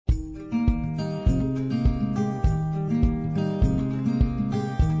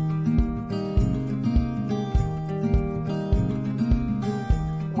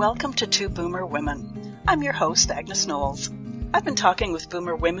Welcome to Two Boomer Women. I'm your host, Agnes Knowles. I've been talking with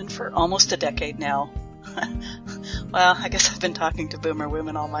boomer women for almost a decade now. Well, I guess I've been talking to boomer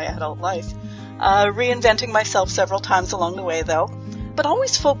women all my adult life. Reinventing myself several times along the way, though, but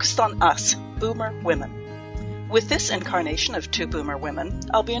always focused on us, boomer women. With this incarnation of Two Boomer Women,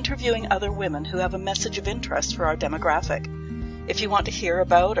 I'll be interviewing other women who have a message of interest for our demographic. If you want to hear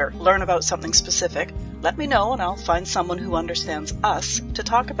about or learn about something specific, let me know and I'll find someone who understands us to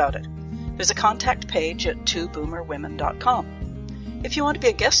talk about it. There's a contact page at twoboomerwomen.com. If you want to be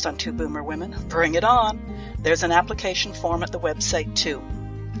a guest on Two Boomer Women, bring it on. There's an application form at the website too.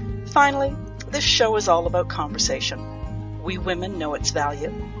 Finally, this show is all about conversation. We women know its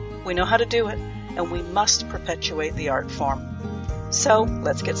value. We know how to do it, and we must perpetuate the art form. So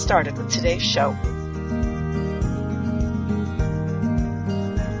let's get started with today's show.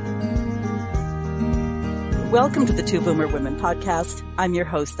 Welcome to the Two Boomer Women podcast. I'm your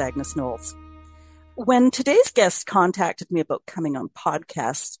host, Agnes Knowles. When today's guest contacted me about coming on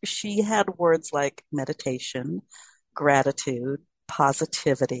podcasts, she had words like meditation, gratitude,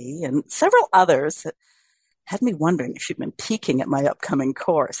 positivity, and several others that had me wondering if she'd been peeking at my upcoming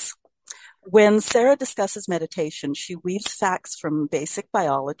course. When Sara discusses meditation, she weaves facts from basic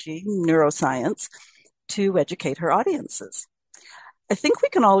biology, neuroscience, to educate her audiences. I think we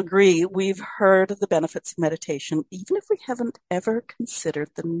can all agree we've heard of the benefits of meditation, even if we haven't ever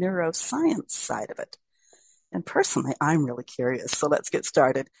considered the neuroscience side of it. And personally, I'm really curious, so let's get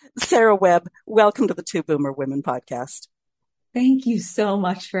started. Sara Webb, welcome to the Two Boomer Women podcast. Thank you so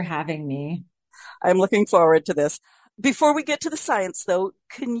much for having me. I'm looking forward to this. Before we get to the science, though,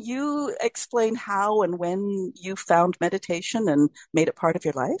 can you explain how and when you found meditation and made it part of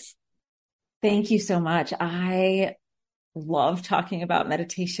your life? Thank you so much. I love talking about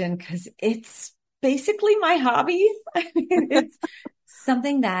meditation because it's basically my hobby. I mean, it's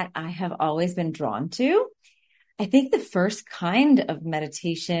something that I have always been drawn to. I think the first kind of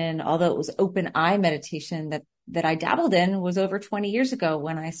meditation, although it was open eye meditation that I dabbled in, was over 20 years ago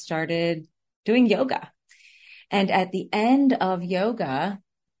when I started doing yoga. And at the end of yoga,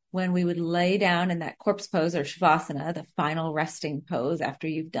 when we would lay down in that corpse pose or shavasana, the final resting pose after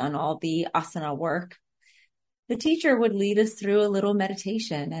you've done all the asana work, the teacher would lead us through a little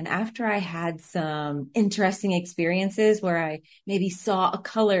meditation. And after I had some interesting experiences where I maybe saw a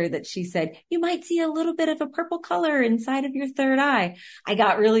color that she said, you might see a little bit of a purple color inside of your third eye, I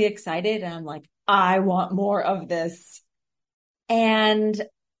got really excited. And I'm like, I want more of this. And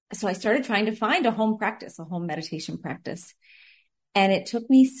so I started trying to find a home meditation practice. And it took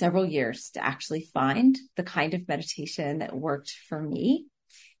me several years to actually find the kind of meditation that worked for me.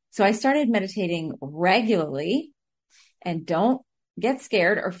 So I started meditating regularly, and don't get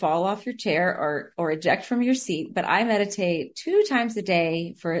scared or fall off your chair or eject from your seat, but I meditate 2 times a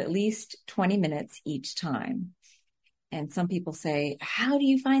day for at least 20 minutes each time. And some people say, how do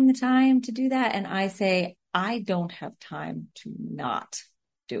you find the time to do that? And I say, I don't have time to not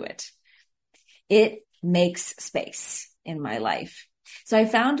do it. It makes space in my life. So I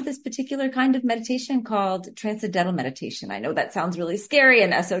found this particular kind of meditation called Transcendental Meditation. I know that sounds really scary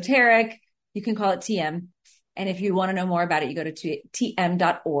and esoteric. You can call it TM. And if you want to know more about it, you go to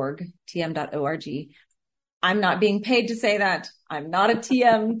tm.org, tm.org. I'm not being paid to say that. I'm not a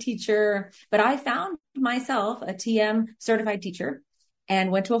TM teacher, but I found myself a TM certified teacher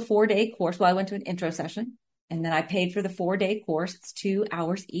and went to a 4-day course. Well, I went to an intro session and then I paid for the 4-day course. It's 2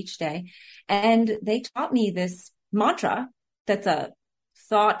 hours each day. And they taught me this mantra that's a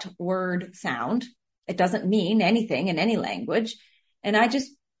thought, word, sound. It doesn't mean anything in any language. And I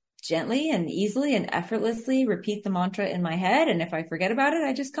just gently and easily and effortlessly repeat the mantra in my head. And if I forget about it,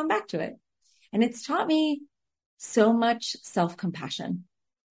 I just come back to it. And it's taught me so much self-compassion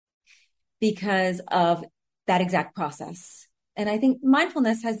because of that exact process. And I think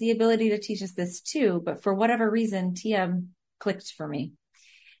mindfulness has the ability to teach us this too. But for whatever reason, TM clicked for me.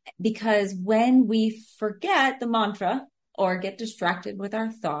 Because when we forget the mantra, or get distracted with our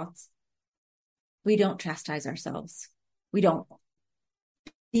thoughts, we don't chastise ourselves. We don't.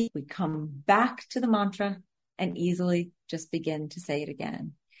 We come back to the mantra and easily just begin to say it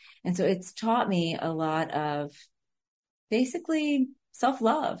again. And so it's taught me a lot of basically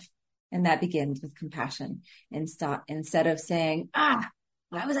self-love. And that begins with compassion. And instead of saying,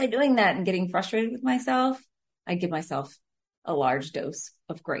 why was I doing that? And getting frustrated with myself, I give myself a large dose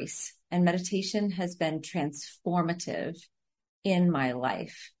of grace. And meditation has been transformative in my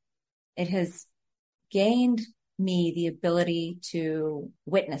life. It has gained me the ability to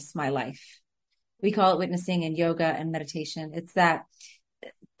witness my life. We call it witnessing in yoga and meditation. It's that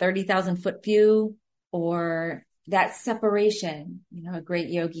 30,000 foot view or that separation, a great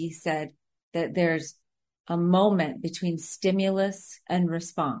yogi said that there's a moment between stimulus and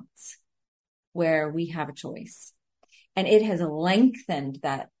response where we have a choice. And it has lengthened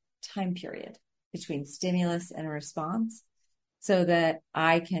that time period between stimulus and response so that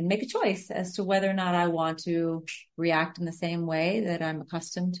I can make a choice as to whether or not I want to react in the same way that I'm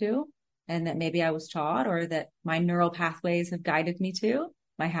accustomed to and that maybe I was taught or that my neural pathways have guided me to,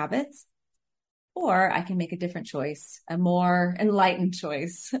 my habits. Or I can make a different choice, a more enlightened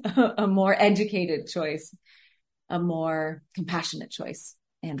choice, a more educated choice, a more compassionate choice,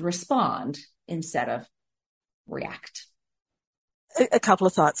 and respond instead of react. A couple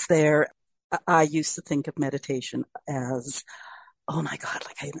of thoughts there. I used to think of meditation as, oh my God,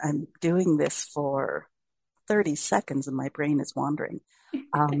 like I'm doing this for 30 seconds and my brain is wandering.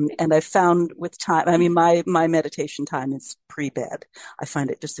 And I found with time, I mean, my meditation time is pre-bed. I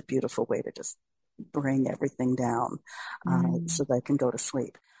find it just a beautiful way to just bring everything down so that I can go to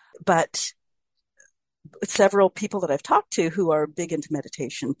sleep. But several people that I've talked to who are big into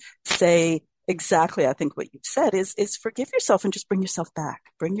meditation say exactly, I think what you've said is forgive yourself and just bring yourself back.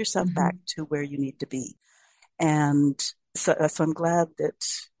 Bring yourself back to where you need to be. And so I'm glad that,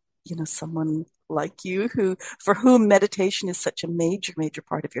 someone like you for whom meditation is such a major, major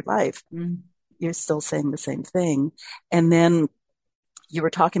part of your life, you're still saying the same thing. And then you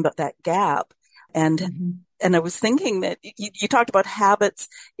were talking about that gap. And I was thinking that you talked about habits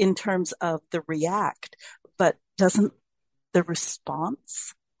in terms of the react, but doesn't the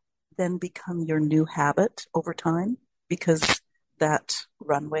response then become your new habit over time because that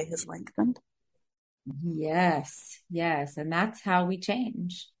runway has lengthened? Yes. And that's how we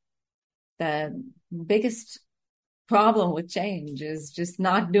change. The biggest problem with change is just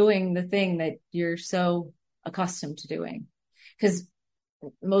not doing the thing that you're so accustomed to doing. Because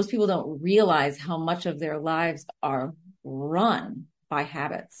most people don't realize how much of their lives are run by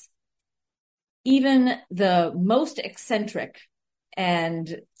habits. Even the most eccentric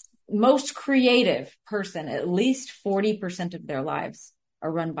and most creative person, at least 40% of their lives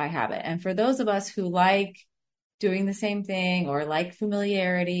are run by habit. And for those of us who like doing the same thing or like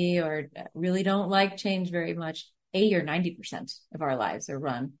familiarity or really don't like change very much, 80 or 90% of our lives are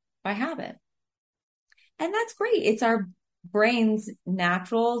run by habit. And that's great. It's our brain's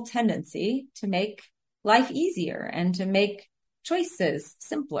natural tendency to make life easier and to make choices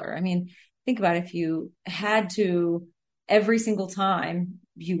simpler. I mean, think about if you had to, every single time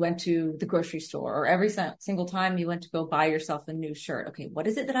you went to the grocery store or every single time you went to go buy yourself a new shirt. Okay, what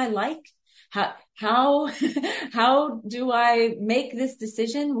is it that I like? How do I make this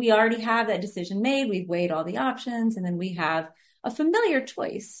decision? We already have that decision made. We've weighed all the options and then we have a familiar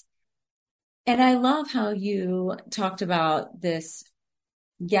choice. And I love how you talked about this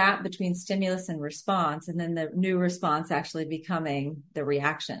gap between stimulus and response, and then the new response actually becoming the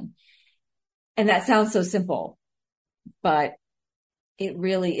reaction. And that sounds so simple, but it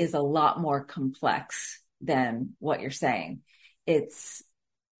really is a lot more complex than what you're saying. It's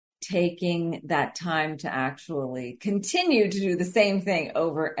taking that time to actually continue to do the same thing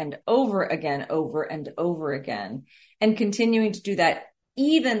over and over again, and continuing to do that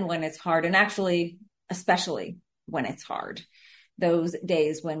even when it's hard, and actually, especially when it's hard. Those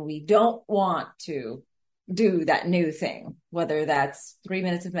days when we don't want to do that new thing, whether that's 3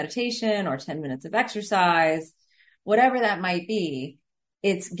 minutes of meditation or 10 minutes of exercise, whatever that might be,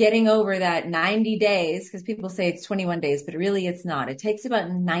 it's getting over that 90 days, because people say it's 21 days, but really it's not. It takes about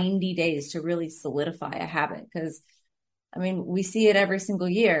 90 days to really solidify a habit because, I mean, we see it every single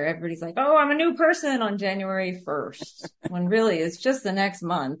year. Everybody's like, oh, I'm a new person on January 1st, when really it's just the next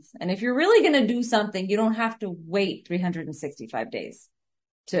month. And if you're really going to do something, you don't have to wait 365 days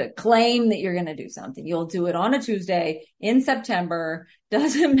to claim that you're going to do something. You'll do it on a Tuesday in September.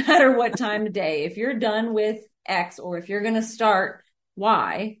 Doesn't matter what time of day. If you're done with X or if you're going to start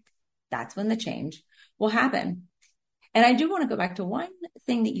Y, that's when the change will happen. And I do want to go back to one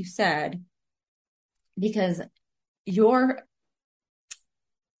thing that you said, because your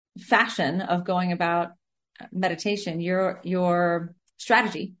fashion of going about meditation, your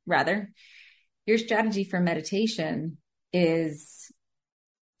strategy for meditation is,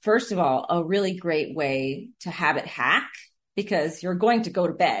 first of all, a really great way to habit hack, because you're going to go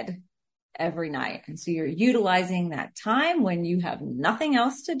to bed every night. And so you're utilizing that time when you have nothing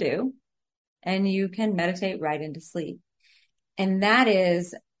else to do and you can meditate right into sleep. And that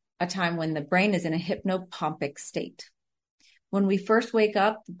is a time when the brain is in a hypnopompic state. When we first wake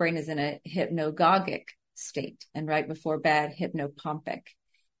up, the brain is in a hypnagogic state, and right before bed, hypnopompic.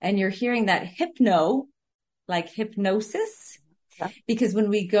 And you're hearing that hypno, like hypnosis, Yeah. Because when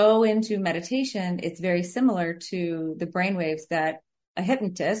we go into meditation, it's very similar to the brainwaves that a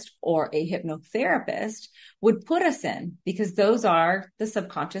hypnotist or a hypnotherapist would put us in, because those are the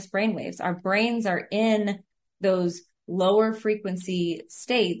subconscious brainwaves. Our brains are in those lower frequency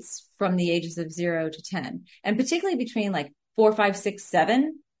states from the ages of 0 to 10. And particularly between like 4, 5, 6,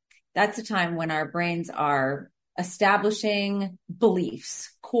 7, that's a time when our brains are establishing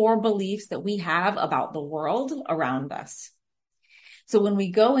beliefs, core beliefs that we have about the world around us. So when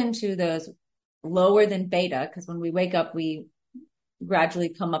we go into those lower than beta, because when we wake up, we gradually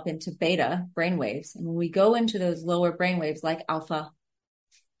come up into beta brainwaves. And when we go into those lower brainwaves like alpha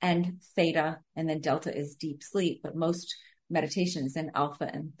and theta, and then delta is deep sleep, but most meditations in alpha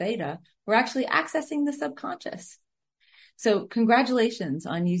and theta, we're actually accessing the subconscious. So congratulations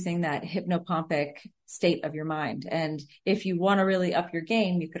on using that hypnopompic state of your mind. And if you want to really up your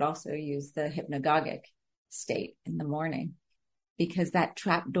game, you could also use the hypnagogic state in the morning, because that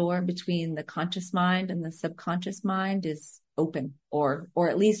trap door between the conscious mind and the subconscious mind is open, or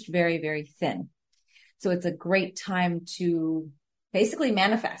at least very, very thin. So it's a great time to basically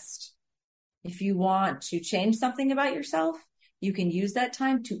manifest. If you want to change something about yourself, you can use that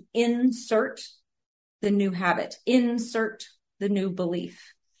time to insert the new habit, insert the new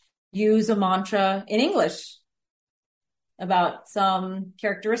belief. Use a mantra in English about some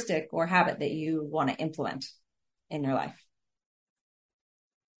characteristic or habit that you want to implement in your life.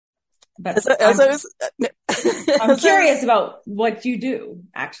 But I'm curious about what you do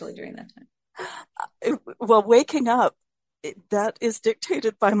actually during that time. Well, waking up, that is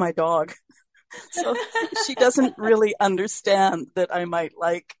dictated by my dog. So she doesn't really understand that I might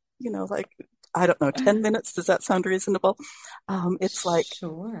like, I don't know, 10 minutes. Does that sound reasonable? It's like,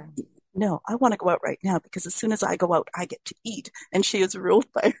 sure. No, I want to go out right now, because as soon as I go out, I get to eat. And she is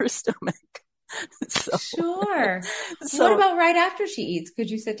ruled by her stomach. Sure. What about right after she eats? Could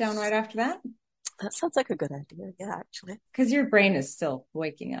you sit down right after that? That sounds like a good idea. Yeah, actually. Because your brain is still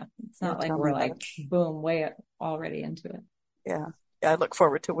waking up. It's not like we're like, boom, way already into it. Yeah. I look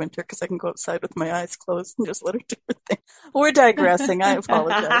forward to winter because I can go outside with my eyes closed and just let her do her thing. We're digressing. I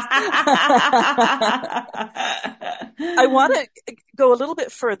apologize. I want to go a little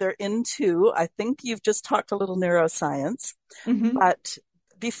bit further into, I think you've just talked a little neuroscience, but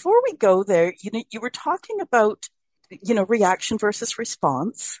before we go there, you were talking about, reaction versus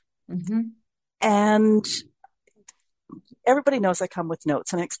response. And everybody knows I come with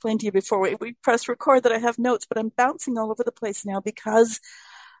notes, and I explained to you before we press record that I have notes, but I'm bouncing all over the place now, because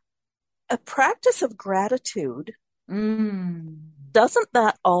a practice of gratitude, doesn't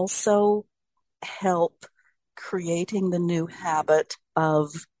that also help creating the new habit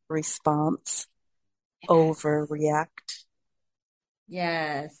of response over react?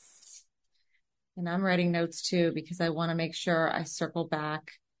 Yes. And I'm writing notes too, because I want to make sure I circle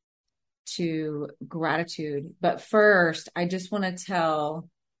back to gratitude. But first, I just want to tell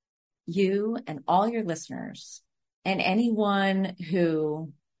you and all your listeners, and anyone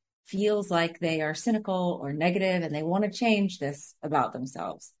who feels like they are cynical or negative and they want to change this about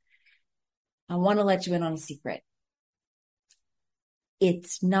themselves, I want to let you in on a secret.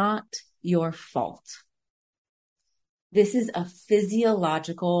 It's not your fault. This is a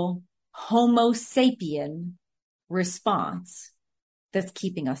physiological Homo sapien response that's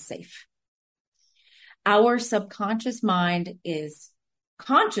keeping us safe. Our subconscious mind is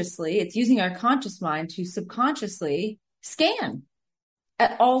it's using our conscious mind to subconsciously scan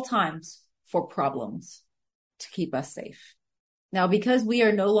at all times for problems to keep us safe. Now, because we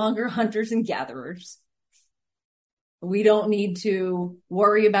are no longer hunters and gatherers, we don't need to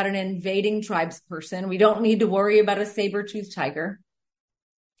worry about an invading tribesperson. We don't need to worry about a saber-toothed tiger,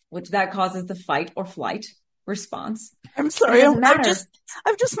 which that causes the fight or flight response. I'm sorry.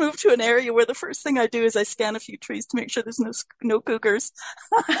 I've just moved to an area where the first thing I do is I scan a few trees to make sure there's no cougars.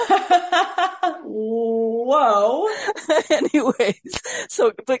 Whoa. Anyways,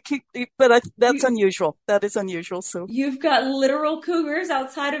 that's unusual. That is unusual. So you've got literal cougars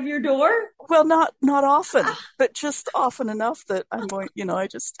outside of your door? Well, not often, but just often enough that I'm going, I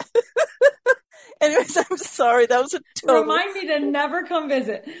just. Anyways, I'm sorry. That was a total. Remind me to never come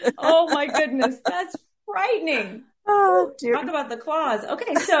visit. Oh my goodness, that's frightening. Oh, dear. Talk about the claws.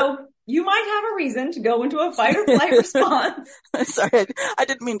 Okay, so you might have a reason to go into a fight or flight response. Sorry, I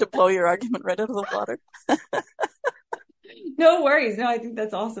didn't mean to blow your argument right out of the water. No worries. No, I think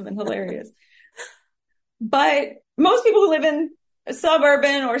that's awesome and hilarious. But most people who live in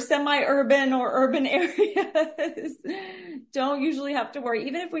suburban or semi-urban or urban areas don't usually have to worry.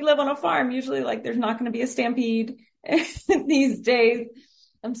 Even if we live on a farm, usually there's not going to be a stampede these days.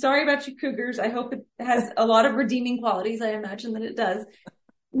 I'm sorry about you cougars. I hope it has a lot of redeeming qualities. I imagine that it does.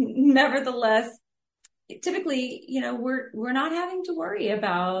 Nevertheless, typically, we're not having to worry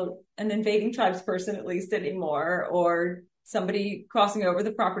about an invading tribes person at least anymore, or somebody crossing over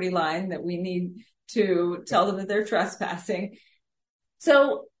the property line that we need to tell them that they're trespassing.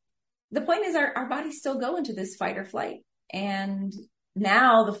 So the point is our bodies still go into this fight or flight. And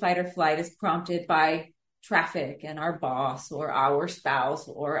now the fight or flight is prompted by traffic and our boss or our spouse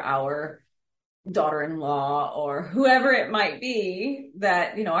or our daughter-in-law or whoever it might be,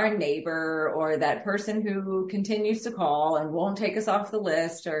 that, our neighbor or that person who continues to call and won't take us off the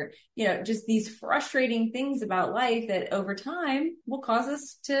list, or, just these frustrating things about life that over time will cause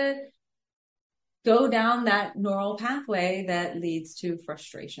us to go down that neural pathway that leads to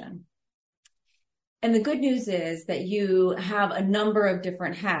frustration. And the good news is that you have a number of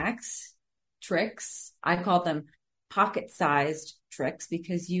different hacks, tricks. I call them pocket-sized tricks,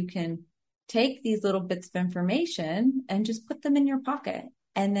 because you can take these little bits of information and just put them in your pocket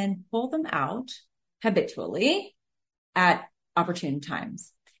and then pull them out habitually at opportune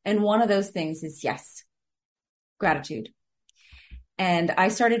times. And one of those things is, yes, gratitude. And I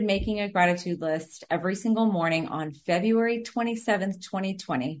started making a gratitude list every single morning on February 27th,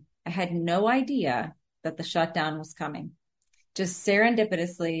 2020. I had no idea that the shutdown was coming. Just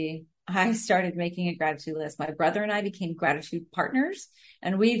serendipitously, I started making a gratitude list. My brother and I became gratitude partners,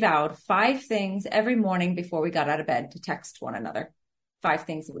 and we vowed 5 things every morning before we got out of bed to text one another. 5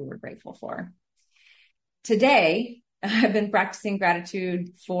 things that we were grateful for. Today, I've been practicing gratitude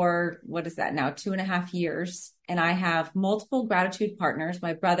for, 2.5 years. And I have multiple gratitude partners.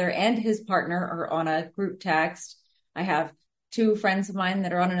 My brother and his partner are on a group text. I have 2 friends of mine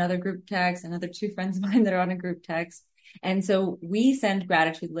that are on another group text, another 2 friends of mine that are on a group text. And so we send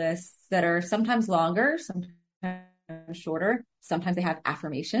gratitude lists that are sometimes longer, sometimes shorter. Sometimes they have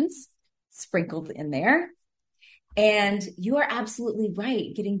affirmations sprinkled in there. And you are absolutely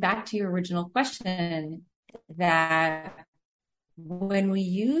right. Getting back to your original question, that when we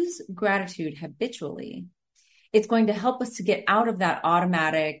use gratitude habitually, it's going to help us to get out of that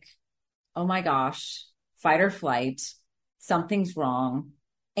automatic, oh my gosh, fight or flight, something's wrong,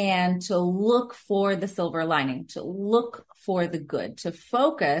 and to look for the silver lining, to look for the good, to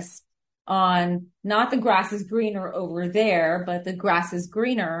focus on not the grass is greener over there, but the grass is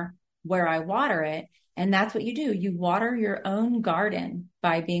greener where I water it. And that's what you do. You water your own garden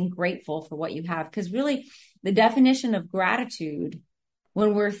by being grateful for what you have. Because really, the definition of gratitude,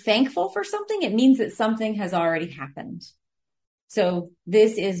 when we're thankful for something, it means that something has already happened. So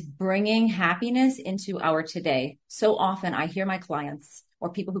this is bringing happiness into our today. So often I hear my clients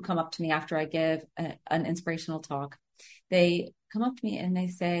or people who come up to me after I give an inspirational talk, they come up to me and they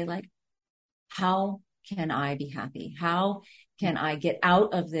say, like, how can I be happy? How can I get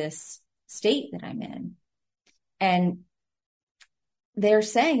out of this state that I'm in? And they're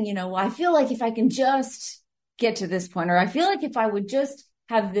saying, well, I feel like if I can just get to this point, or I feel like if I would just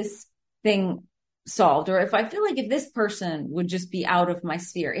have this thing solved, or if I feel like if this person would just be out of my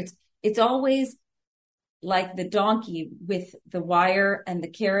sphere. It's always like the donkey with the wire and the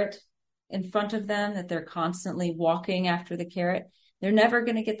carrot in front of them, that they're constantly walking after the carrot. They're never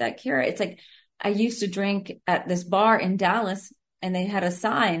going to get that carrot. It's like, I used to drink at this bar in Dallas, and they had a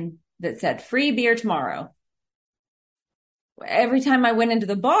sign that said free beer tomorrow. Every time I went into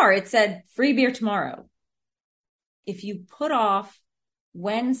the bar, it said free beer tomorrow. If you put off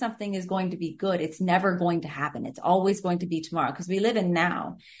when something is going to be good, it's never going to happen. It's always going to be tomorrow, because we live in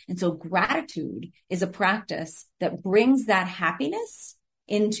now. And so gratitude is a practice that brings that happiness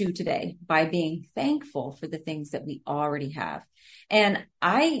into today by being thankful for the things that we already have. And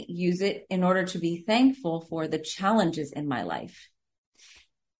I use it in order to be thankful for the challenges in my life.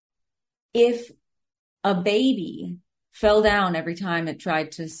 If a baby fell down every time it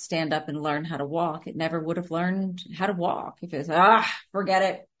tried to stand up and learn how to walk, it never would have learned how to walk. If it's, forget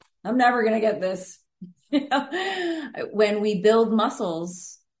it, I'm never going to get this. When we build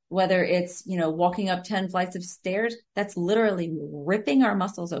muscles, whether it's, walking up 10 flights of stairs, that's literally ripping our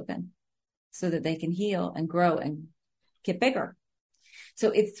muscles open so that they can heal and grow and get bigger. So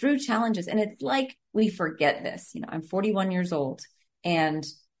it's through challenges. And it's like, we forget this. I'm 41 years old, and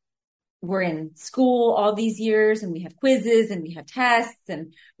we're in school all these years, and we have quizzes and we have tests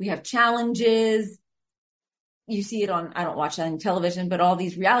and we have challenges. You see it on, I don't watch that on television, but all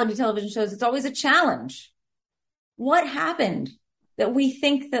these reality television shows, it's always a challenge. What happened that we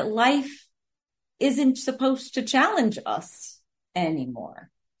think that life isn't supposed to challenge us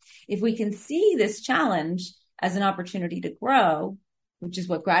anymore? If we can see this challenge as an opportunity to grow, which is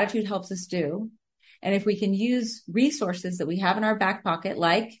what gratitude helps us do, And if we can use resources that we have in our back pocket,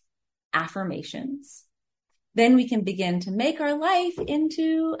 like affirmations, then we can begin to make our life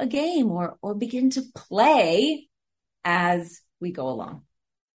into a game or begin to play as we go along.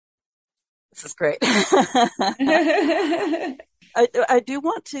 This is great. I do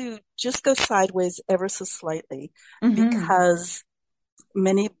want to just go sideways ever so slightly because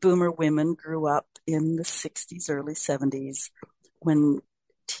many boomer women grew up in the 60s, early 70s when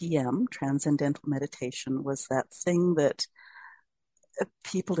TM, Transcendental Meditation, was that thing that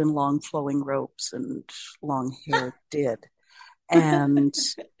people in long flowing robes and long hair did. And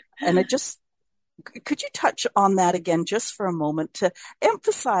I just, could you touch on that again just for a moment to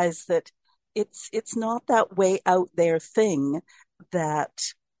emphasize that it's not that way out there thing that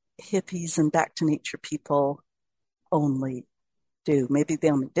hippies and back to nature people only do. Maybe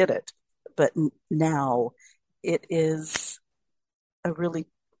they only did it, but now it is a really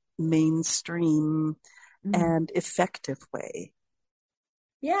mainstream and effective way.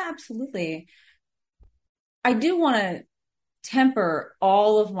 Yeah, absolutely. I do want to temper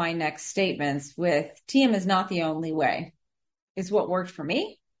all of my next statements with TM is not the only way. It's what worked for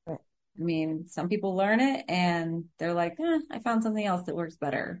me. Right. I mean, some people learn it and they're like, I found something else that works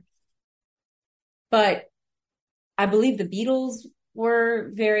better. But I believe the Beatles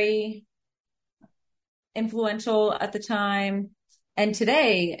were very influential at the time. And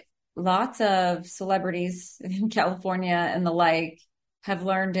today, lots of celebrities in California and the like have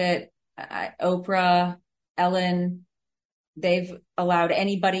learned it. Oprah, Ellen, they've allowed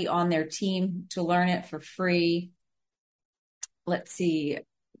anybody on their team to learn it for free. Let's see,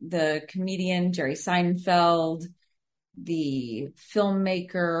 the comedian Jerry Seinfeld, the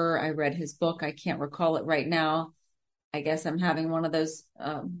filmmaker, I read his book. I can't recall it right now. I guess I'm having one of those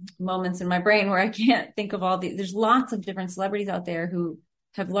moments in my brain where I can't think of all these. There's lots of different celebrities out there who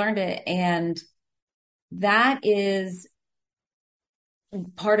have learned it. And that is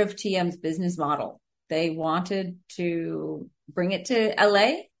part of TM's business model. They wanted to bring it to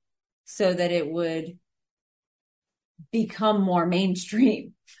LA so that it would become more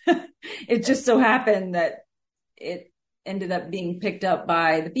mainstream. It just so happened that it ended up being picked up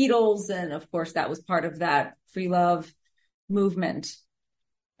by the Beatles. And of course, that was part of that free love movement.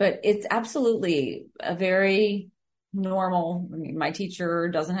 But it's absolutely a very normal. I mean, my teacher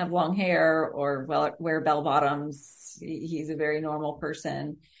doesn't have long hair or wear bell bottoms. He's a very normal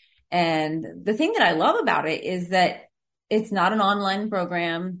person. And the thing that I love about it is that it's not an online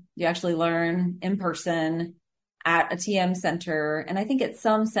program. You actually learn in person at a TM center. And I think at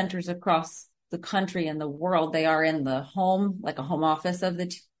some centers across the country and the world, they are in the home, like a home office of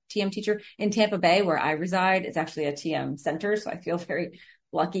the TM teacher. In Tampa Bay, where I reside, it's actually a TM center. So I feel very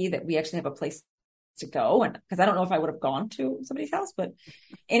lucky that we actually have a place to go. And because I don't know if I would have gone to somebody's house, but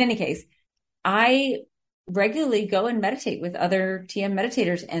in any case, I regularly go and meditate with other TM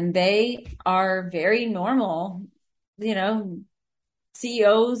meditators, and they are very normal,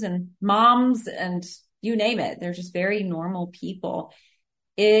 CEOs and moms and you name it. They're just very normal people.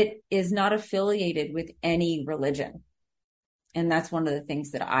 It is not affiliated with any religion. And that's one of the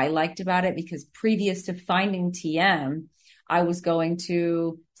things that I liked about it, because previous to finding TM, I was going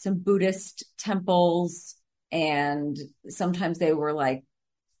to some Buddhist temples, and sometimes they were like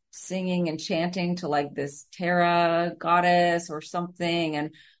singing and chanting to like this Tara goddess or something.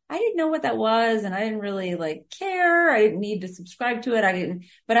 And I didn't know what that was. And I didn't really like care. I didn't need to subscribe to it.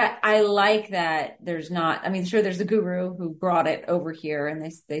 But I like that there's not, I mean, sure, there's a guru who brought it over here,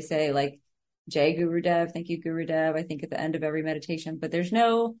 and they say like, Jai Gurudev, thank you, Gurudev, I think at the end of every meditation, but there's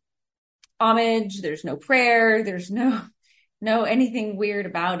no homage, there's no prayer, there's no anything weird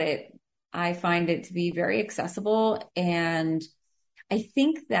about it. I find it to be very accessible. And I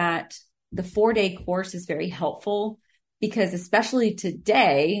think that the 4-day course is very helpful, because especially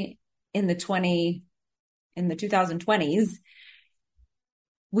today in the 2020s,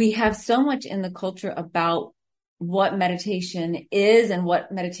 we have so much in the culture about what meditation is and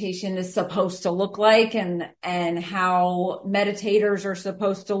what meditation is supposed to look like, and how meditators are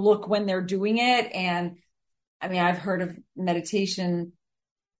supposed to look when they're doing it. And I mean, I've heard of meditation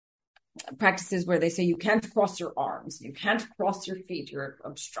practices where they say you can't cross your arms, you can't cross your feet, you're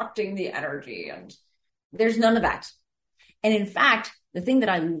obstructing the energy, and there's none of that. And in fact, the thing that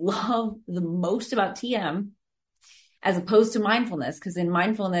I love the most about TM, as opposed to mindfulness, because in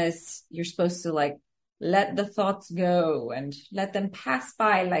mindfulness, you're supposed to like let the thoughts go and let them pass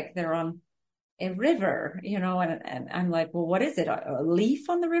by like they're on a river, and I'm like, well, what is it? A leaf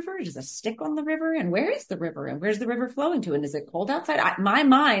on the river? Is a stick on the river? And where is the river? And where's the river flowing to? And is it cold outside? My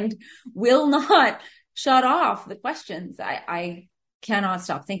mind will not shut off the questions. I cannot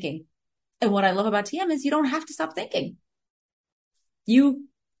stop thinking. And what I love about TM is you don't have to stop thinking. You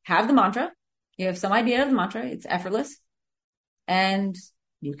have the mantra, you have some idea of the mantra, it's effortless, and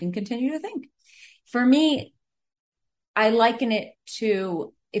you can continue to think. For me, I liken it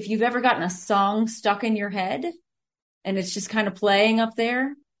to if you've ever gotten a song stuck in your head and it's just kind of playing up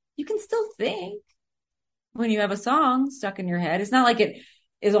there, you can still think when you have a song stuck in your head. It's not like it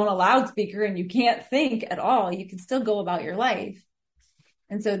is on a loudspeaker and you can't think at all. You can still go about your life.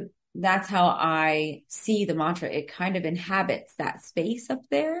 And so that's how I see the mantra. It kind of inhabits that space up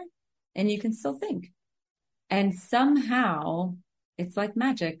there and you can still think. And somehow it's like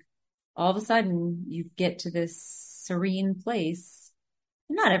magic. All of a sudden you get to this serene place.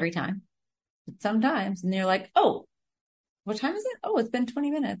 Not every time, but sometimes. And you're like, oh, what time is it? Oh, it's been 20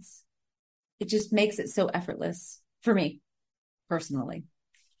 minutes. It just makes it so effortless for me personally.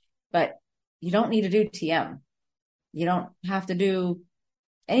 But you don't need to do TM. You don't have to do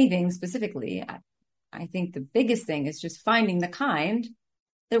anything specifically. I think the biggest thing is just finding the kind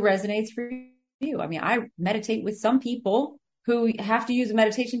that resonates for you. I mean, I meditate with some people who have to use a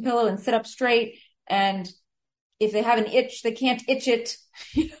meditation pillow and sit up straight. And if they have an itch, they can't itch it.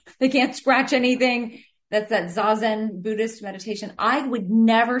 They can't scratch anything. That's that Zazen Buddhist meditation. I would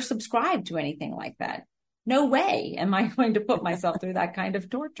never subscribe to anything like that. No way am I going to put myself through that kind of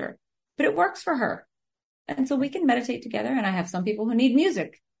torture. But it works for her. And so we can meditate together. And I have some people who need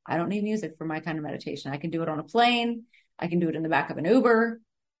music. I don't need music for my kind of meditation. I can do it on a plane. I can do it in the back of an Uber.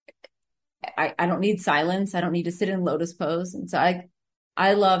 I don't need silence. I don't need to sit in lotus pose. And so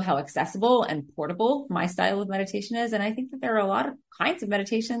I love how accessible and portable my style of meditation is. And I think that there are a lot of kinds of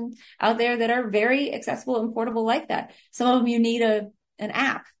meditation out there that are very accessible and portable like that. Some of them you need an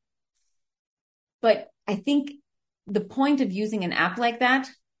app. But I think the point of using an app like that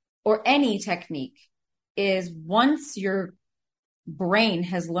or any technique is once your brain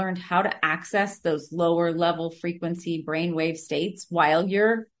has learned how to access those lower level frequency brainwave states while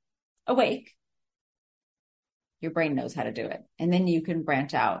you're awake, your brain knows how to do it. And then you can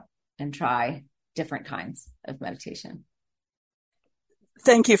branch out and try different kinds of meditation.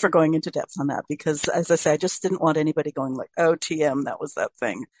 Thank you for going into depth on that, because as I say, I just didn't want anybody going like, oh, TM, that was that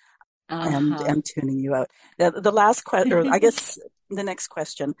thing, and tuning you out. The last question, or I guess the next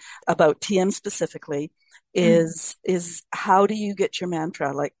question about TM specifically is how do you get your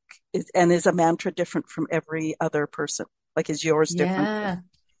mantra? Like, is a mantra different from every other person? Like, is yours different? Yeah,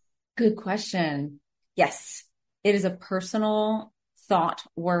 good question. Yes, it is a personal thought,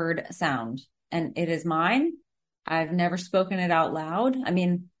 word, sound, and it is mine. I've never spoken it out loud. I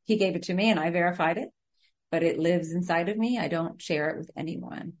mean, he gave it to me and I verified it, but it lives inside of me. I don't share it with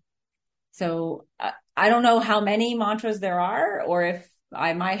anyone. So I don't know how many mantras there are, or if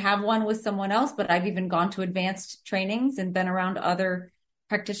I might have one with someone else, but I've even gone to advanced trainings and been around other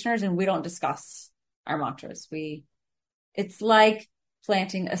practitioners, and we don't discuss our mantras. It's like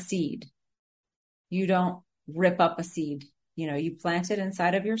planting a seed. You don't rip up a seed. You know, you plant it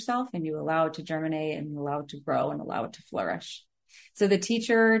inside of yourself and you allow it to germinate and allow it to grow and allow it to flourish. So the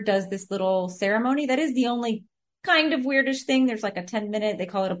teacher does this little ceremony. That is the only kind of weirdish thing. There's like a 10-minute, they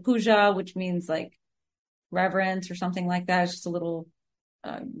call it a puja, which means like reverence or something like that. It's just a little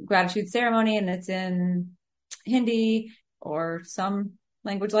gratitude ceremony, and it's in Hindi or some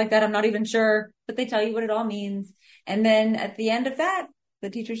language like that. I'm not even sure, but they tell you what it all means. And then at the end of that, the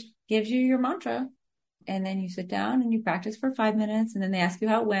teacher gives you your mantra. And then you sit down and you practice for 5 minutes, and then they ask you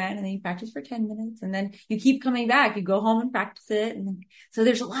how it went, and then you practice for 10 minutes, and then you keep coming back. You go home and practice it. And then, so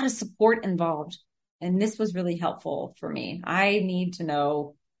there's a lot of support involved. And this was really helpful for me. I need to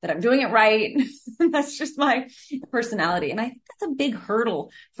know that I'm doing it right. That's just my personality. And I think that's a big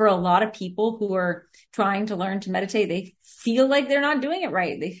hurdle for a lot of people who are trying to learn to meditate. They feel like they're not doing it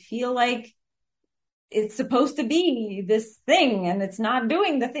right. They feel like it's supposed to be this thing and it's not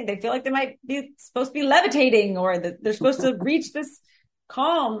doing the thing. They feel like they might be supposed to be levitating, or that they're supposed to reach this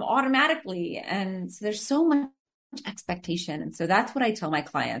calm automatically. And so there's so much expectation. And so that's what I tell my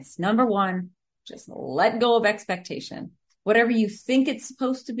clients. Number one, just let go of expectation. Whatever you think it's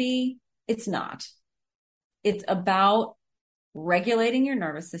supposed to be, it's not. It's about regulating your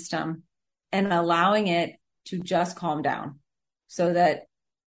nervous system and allowing it to just calm down, so that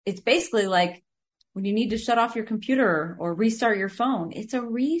it's basically like when you need to shut off your computer or restart your phone. It's a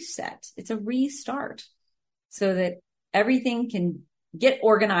reset. It's a restart, so that everything can get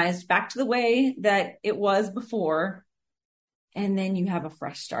organized back to the way that it was before. And then you have a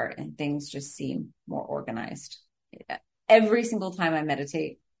fresh start and things just seem more organized. Every single time I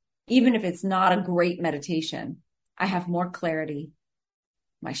meditate, even if it's not a great meditation, I have more clarity.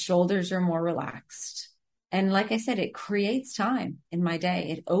 My shoulders are more relaxed. And like I said, it creates time in my day.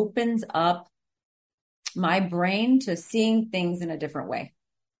 It opens up my brain to seeing things in a different way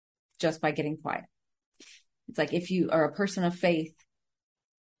just by getting quiet. It's like if you are a person of faith,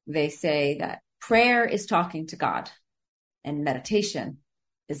 they say that prayer is talking to God and meditation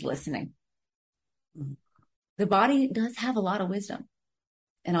is listening. The body does have a lot of wisdom.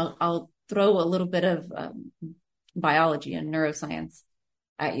 And I'll throw a little bit of biology and neuroscience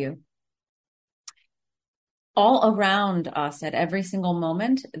at you. All around us at every single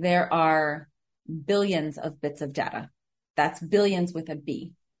moment, there are billions of bits of data. That's billions with a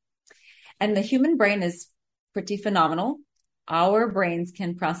B. And the human brain is pretty phenomenal. Our brains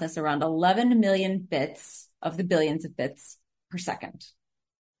can process around 11 million bits of the billions of bits per second.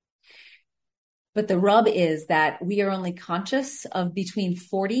 But the rub is that we are only conscious of between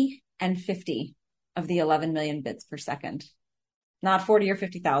 40 and 50 of the 11 million bits per second. Not 40 or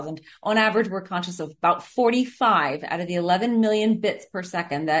 50,000. On average, we're conscious of about 45 out of the 11 million bits per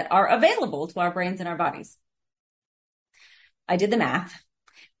second that are available to our brains and our bodies. I did the math.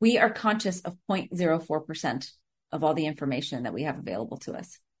 We are conscious of 0.04% of all the information that we have available to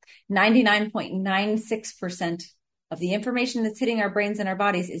us. 99.96% of the information that's hitting our brains and our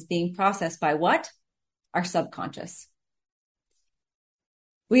bodies is being processed by what? Our subconscious.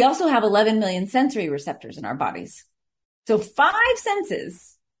 We also have 11 million sensory receptors in our bodies. So 5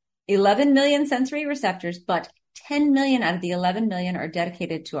 senses, 11 million sensory receptors, but 10 million out of the 11 million are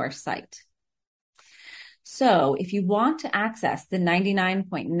dedicated to our sight. So if you want to access the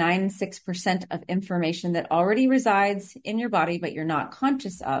 99.96% of information that already resides in your body, but you're not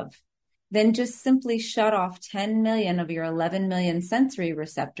conscious of, then just simply shut off 10 million of your 11 million sensory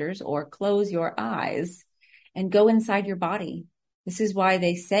receptors or close your eyes and go inside your body. This is why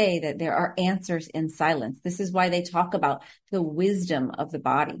they say that there are answers in silence. This is why they talk about the wisdom of the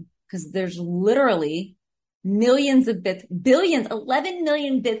body, because there's literally millions of bits, billions, 11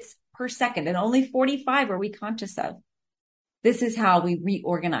 million bits per second, and only 45 are we conscious of. This is how we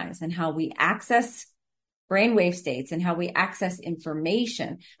reorganize and how we access brainwave states and how we access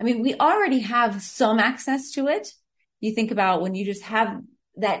information. I mean, we already have some access to it. You think about when you just have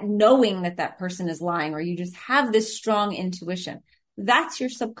that knowing that that person is lying, or you just have this strong intuition. That's your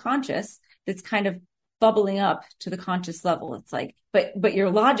subconscious that's kind of bubbling up to the conscious level. It's like, but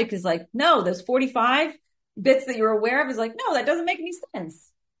your logic is like, no, those 45 bits that you're aware of is like, no, that doesn't make any sense.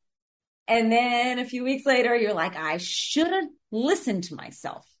 And then a few weeks later, you're like, I should have listened to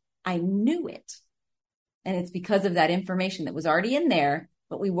myself. I knew it. And it's because of that information that was already in there,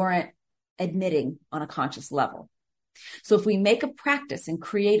 but we weren't admitting on a conscious level. So if we make a practice and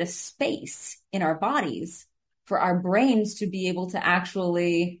create a space in our bodies for our brains to be able to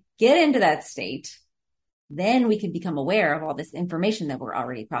actually get into that state, then we can become aware of all this information that we're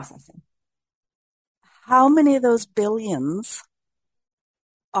already processing. How many of those billions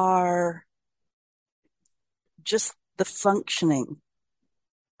are just the functioning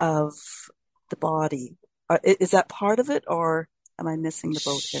of the body? Is that part of it, or am I missing the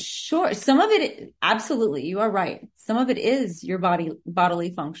boat here? Sure. Some of it, absolutely, you are right. Some of it is your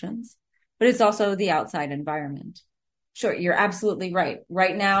bodily functions, but it's also the outside environment. Sure, you're absolutely right.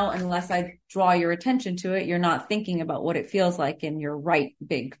 Right now, unless I draw your attention to it, you're not thinking about what it feels like in your right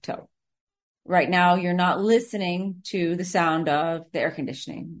big toe. Right now, you're not listening to the sound of the air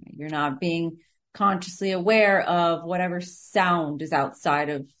conditioning. You're not being consciously aware of whatever sound is outside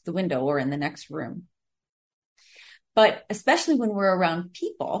of the window or in the next room. But especially when we're around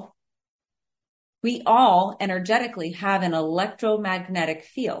people, we all energetically have an electromagnetic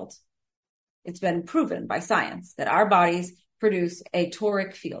field. It's been proven by science that our bodies produce a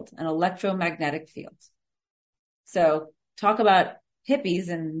toric field, an electromagnetic field. So talk about hippies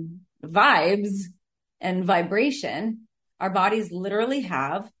and vibes and vibration. Our bodies literally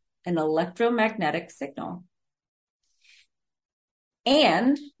have an electromagnetic signal.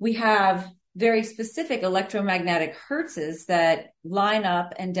 And we have very specific electromagnetic hertzes that line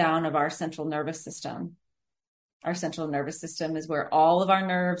up and down of our central nervous system. Our central nervous system is where all of our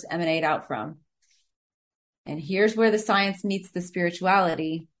nerves emanate out from. And here's where the science meets the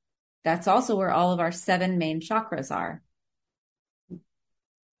spirituality. That's also where all of our 7 main chakras are.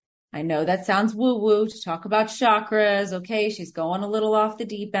 I know that sounds woo-woo to talk about chakras. Okay, she's going a little off the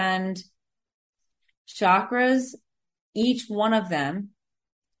deep end. Chakras, each one of them,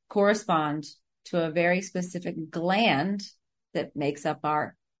 correspond to a very specific gland that makes up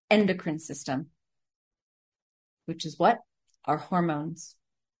our endocrine system, which is what? Our hormones.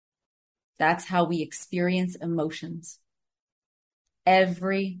 That's how we experience emotions.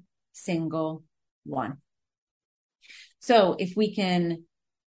 Every single one. So if we can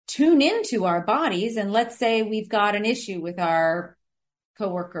tune into our bodies. And let's say we've got an issue with our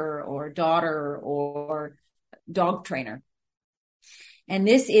coworker or daughter or dog trainer. And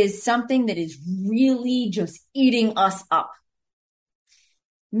this is something that is really just eating us up.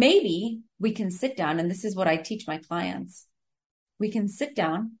 Maybe we can sit down, and this is what I teach my clients. We can sit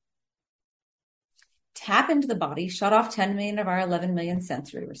down, tap into the body, shut off 10 million of our 11 million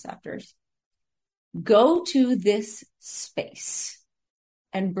sensory receptors, go to this space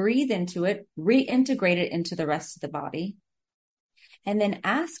and breathe into it, reintegrate it into the rest of the body, and then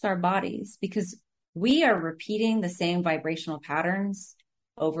ask our bodies, because we are repeating the same vibrational patterns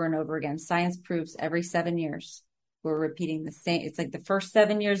over and over again. Science proves every 7 years, we're repeating the same. It's like the first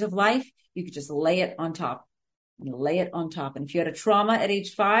 7 years of life, you could just lay it on top and lay it on top. And if you had a trauma at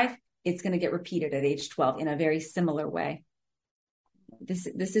age 5, it's going to get repeated at age 12 in a very similar way. This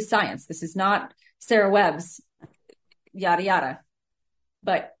is science. This is not Sara Webb's yada, yada,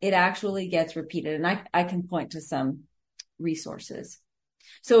 but it actually gets repeated. And I can point to some resources.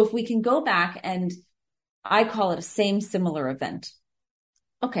 So if we can go back, and I call it a same similar event.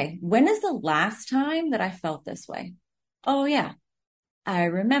 Okay, when is the last time that I felt this way? Oh yeah, I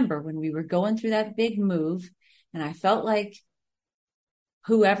remember when we were going through that big move and I felt like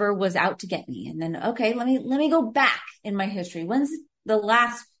whoever was out to get me. And then, okay, let me go back in my history. When's the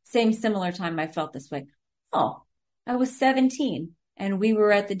last same similar time I felt this way? Oh, I was 17 and we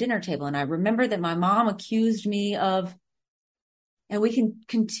were at the dinner table, and I remember that my mom accused me of, and we can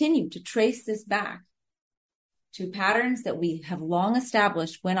continue to trace this back to patterns that we have long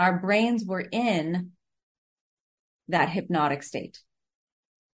established when our brains were in that hypnotic state.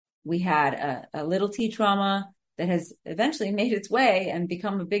 We had a little T trauma that has eventually made its way and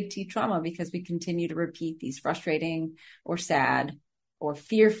become a big T trauma because we continue to repeat these frustrating or sad or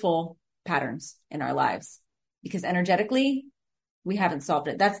fearful patterns in our lives, because energetically, we haven't solved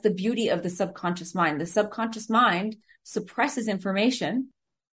it. That's the beauty of the subconscious mind. The subconscious mind suppresses information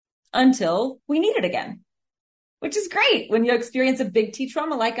until we need it again, which is great when you experience a big T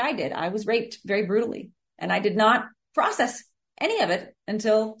trauma like I did. I was raped very brutally, and I did not process any of it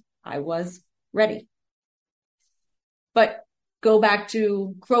until I was ready. But go back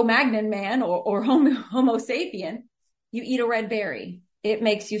to Cro-Magnon man or Homo sapien, you eat a red berry, it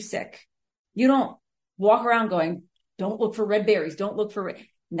makes you sick. You don't walk around going, don't look for red berries, don't look for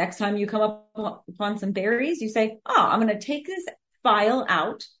next time you come up upon some berries, you say, oh, I'm going to take this file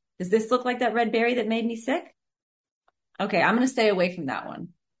out. Does this look like that red berry that made me sick? Okay, I'm going to stay away from that one.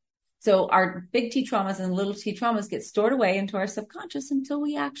 So our big T traumas and little T traumas get stored away into our subconscious until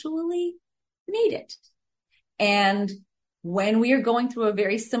we actually need it. And when we are going through a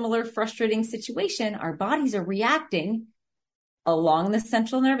very similar frustrating situation, our bodies are reacting along the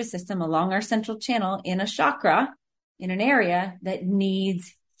central nervous system, along our central channel in a chakra, in an area that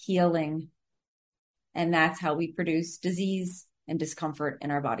needs healing. And that's how we produce disease and discomfort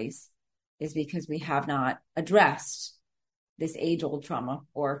in our bodies, is because we have not addressed this age-old trauma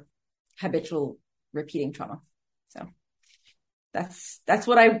or habitual repeating trauma. So that's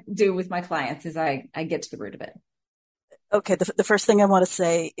what I do with my clients, is I get to the root of it. Okay. The first thing I want to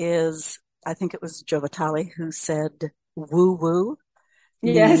say is, I think it was Joe Vitale who said, woo woo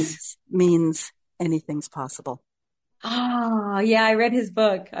means anything's possible. Oh, yeah. I read his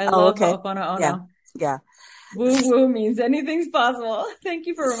book. I love Ho'oponopono. Yeah. Yeah. Woo woo means anything's possible. Thank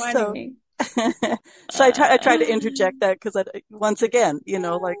you for reminding me. So I try to interject that because once again,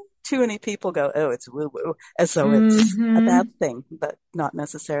 like too many people go, oh, it's woo woo, as though it's a bad thing, but not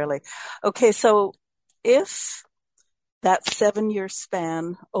necessarily. Okay. So if that 7-year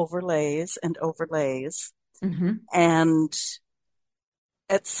span overlays and overlays, and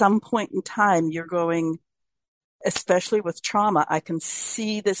at some point in time, you're going, especially with trauma, I can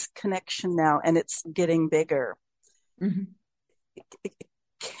see this connection now and it's getting bigger.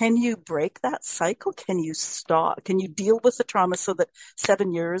 Can you break that cycle? Can you stop? Can you deal with the trauma so that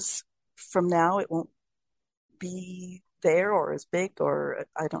 7 years from now it won't be there or as big, or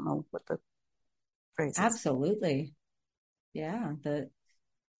I don't know what the phrase is. Absolutely. Yeah.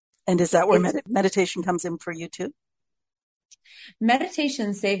 And is that where meditation comes in for you too?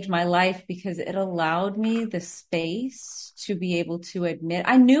 Meditation saved my life because it allowed me the space to be able to admit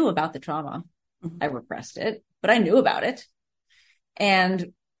I knew about the trauma. I repressed it, but I knew about it.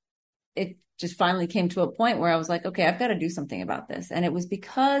 And it just finally came to a point where I was like, okay, I've got to do something about this. And it was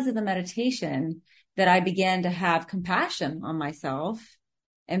because of the meditation that I began to have compassion on myself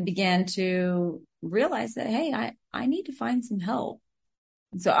and began to realize that, hey, I need to find some help.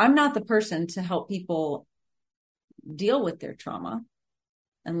 And so I'm not the person to help people deal with their trauma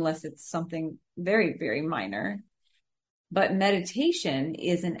unless it's something very, very minor. But meditation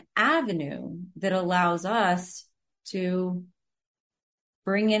is an avenue that allows us to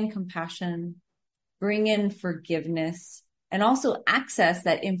bring in compassion, bring in forgiveness, and also access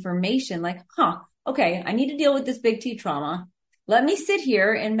that information like, okay, I need to deal with this big T trauma. Let me sit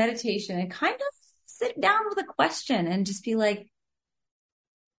here in meditation and kind of sit down with a question and just be like,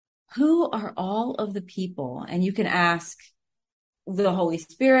 who are all of the people? And you can ask the Holy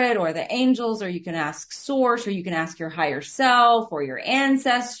Spirit or the angels, or you can ask Source, or you can ask your higher self or your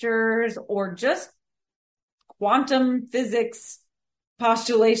ancestors, or just quantum physics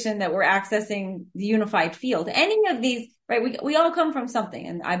postulation that we're accessing the unified field. Any of these, right? We all come from something.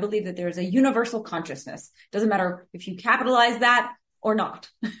 And I believe that there's a universal consciousness. Doesn't matter if you capitalize that or not.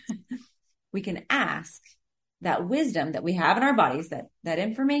 We can ask that wisdom that we have in our bodies, that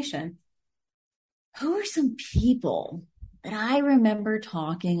information. Who are some people that I remember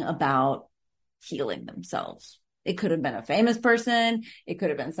talking about healing themselves? It could have been a famous person. It could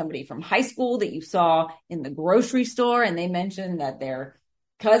have been somebody from high school that you saw in the grocery store and they mentioned that their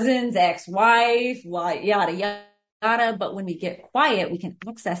cousin's ex-wife, yada, yada. But when we get quiet, we can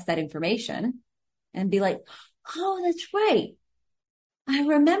access that information and be like, oh, that's right. I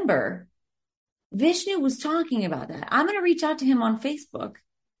remember Vishnu was talking about that. I'm going to reach out to him on Facebook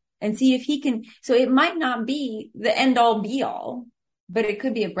and see if he can. So it might not be the end all be all, but it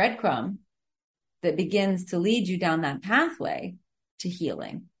could be a breadcrumb that begins to lead you down that pathway to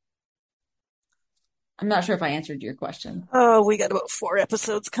healing. I'm not sure if I answered your question. Oh, we got about 4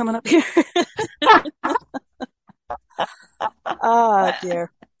 episodes coming up here. Ah,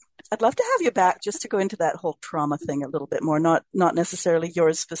 dear. I'd love to have you back just to go into that whole trauma thing a little bit more, not necessarily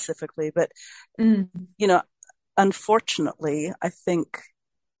yours specifically, but, unfortunately, I think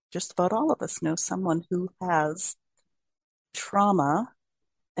just about all of us know someone who has trauma,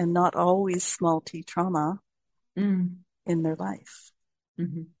 and not always small t trauma, in their life.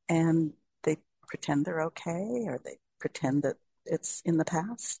 Mm-hmm. And they pretend they're okay, or they pretend that it's in the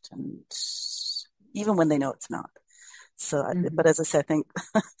past, and even when they know it's not. So, but as I said, I think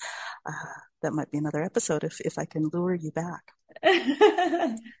that might be another episode if I can lure you back.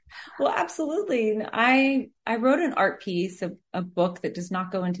 Well, absolutely. I wrote an art piece, a book that does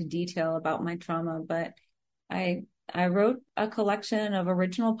not go into detail about my trauma, but I wrote a collection of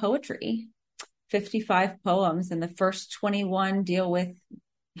original poetry, 55 poems, and the first 21 deal with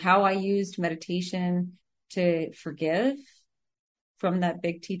how I used meditation to forgive from that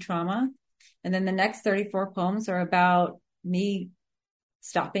big T trauma. And then the next 34 poems are about me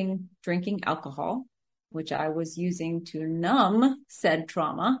stopping drinking alcohol, which I was using to numb said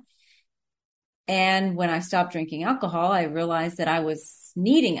trauma. And when I stopped drinking alcohol, I realized that I was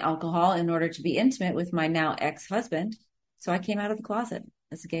needing alcohol in order to be intimate with my now ex-husband. So I came out of the closet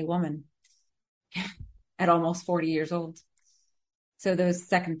as a gay woman at almost 40 years old. So those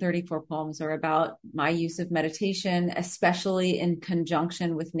second 34 poems are about my use of meditation, especially in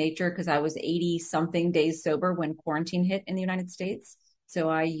conjunction with nature, because I was 80 something days sober when quarantine hit in the United States. So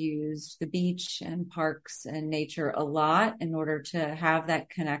I used the beach and parks and nature a lot in order to have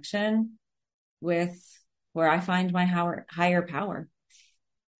that connection with where I find my higher power.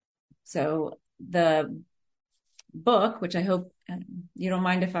 So the book, which I hope you don't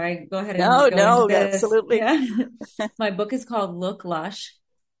mind if I go ahead and go into this. Absolutely. Yeah. My book is called Look Lush.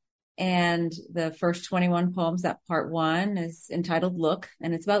 And the first 21 poems, that part 1 is entitled Look,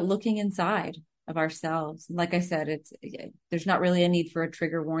 and it's about looking inside of ourselves. Like I said, there's not really a need for a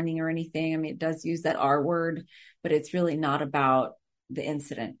trigger warning or anything. I mean, it does use that R word, but it's really not about the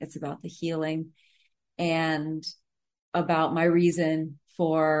incident. It's about the healing and about my reason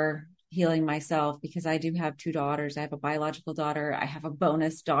for healing myself, because I do have 2 daughters. I have a biological daughter. I have a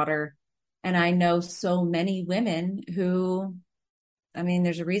bonus daughter. And I know so many women who, I mean,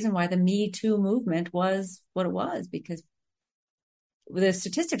 there's a reason why the Me Too movement was what it was, because the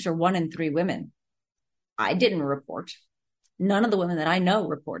statistics are 1 in 3 women. I didn't report. None of the women that I know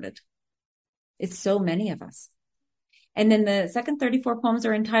reported. It's so many of us. And then the second 34 poems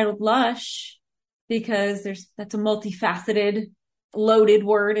are entitled Lush, because that's a multifaceted, loaded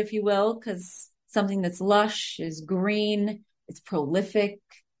word, if you will, because something that's lush is green, it's prolific,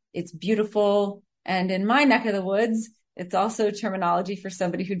 it's beautiful. And in my neck of the woods, it's also terminology for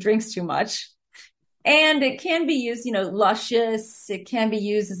somebody who drinks too much. And it can be used, luscious. It can be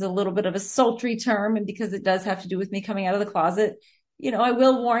used as a little bit of a sultry term. And because it does have to do with me coming out of the closet, I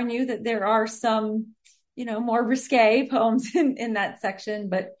will warn you that there are some, more risque poems in that section,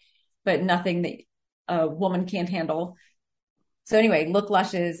 but nothing that a woman can't handle. So anyway, Look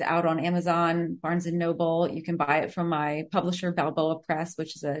Lush is out on Amazon, Barnes and Noble. You can buy it from my publisher, Balboa Press,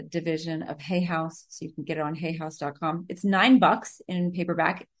 which is a division of Hay House. So you can get it on hayhouse.com. It's $9 in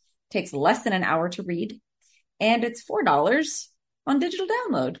paperback. It takes less than an hour to read. And it's $4 on digital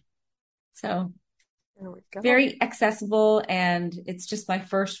download. So There we go. very accessible. And it's just my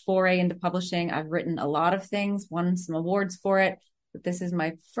first foray into publishing. I've written a lot of things, won some awards for it, but this is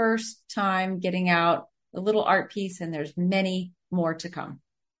my first time getting out a little art piece, and there's many more to come.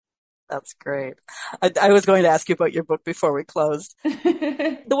 That's great. I was going to ask you about your book before we closed.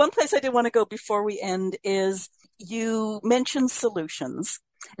 The one place I did want to go before we end is you mentioned solutions.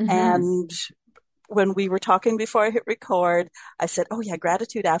 And when we were talking before I hit record, I said, oh yeah,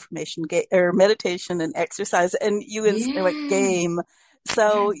 gratitude, affirmation, or meditation and exercise. And you went game.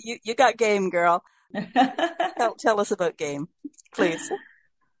 So you got game, girl. Tell us about game, please.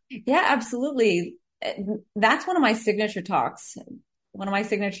 Yeah, absolutely. That's one of my signature talks. One of my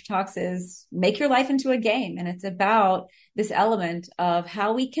signature talks is make your life into a game. And it's about this element of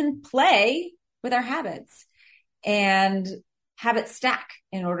how we can play with our habits and habits stack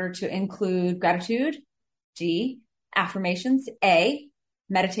in order to include gratitude, G, affirmations, A,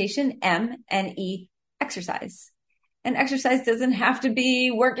 meditation, M, and E, exercise. And exercise doesn't have to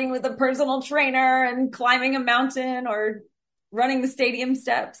be working with a personal trainer and climbing a mountain or running the stadium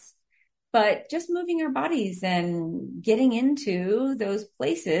steps, but just moving our bodies and getting into those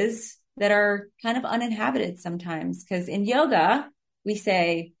places that are kind of uninhabited sometimes. Because in yoga, we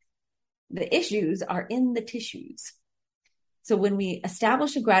say the issues are in the tissues. So when we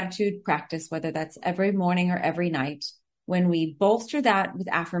establish a gratitude practice, whether that's every morning or every night, when we bolster that with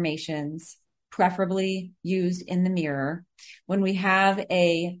affirmations, preferably used in the mirror, when we have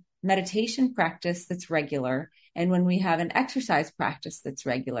a meditation practice that's regular, and when we have an exercise practice that's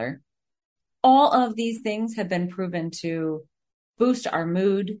regular, all of these things have been proven to boost our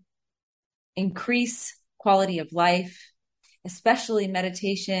mood, increase quality of life, especially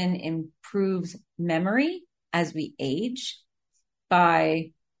meditation improves memory as we age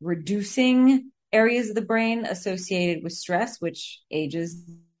by reducing areas of the brain associated with stress, which ages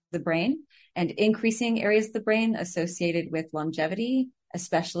the brain, and increasing areas of the brain associated with longevity,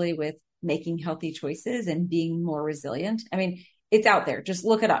 especially with making healthy choices and being more resilient. I mean, it's out there. Just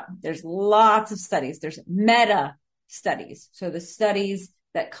look it up. There's lots of studies. There's meta studies. So the studies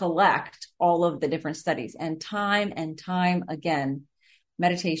that collect all of the different studies, and time again,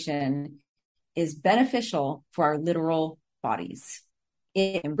 meditation is beneficial for our literal bodies.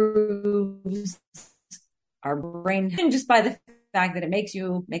 It improves our brain just by the fact that it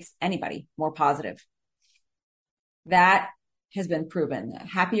makes anybody more positive. That has been proven.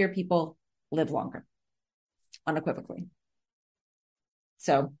 Happier people live longer, unequivocally.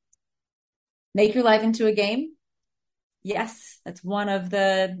 So make your life into a game. Yes, that's one of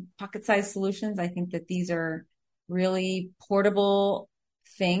the pocket-sized solutions. I think that these are really portable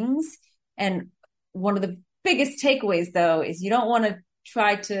things. And one of the biggest takeaways, though, is you don't want to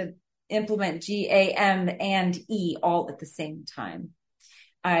try to implement G, A, M, and E all at the same time.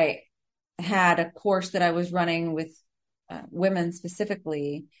 I had a course that I was running with women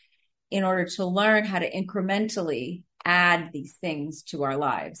specifically in order to learn how to incrementally add these things to our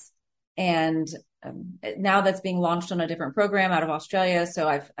lives. And now that's being launched on a different program out of Australia. So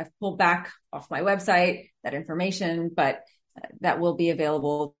I've pulled back off my website that information, but that will be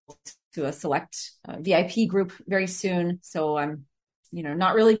available to a select VIP group very soon. So I'm,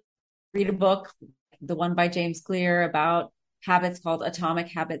 not really read a book, the one by James Clear about habits called Atomic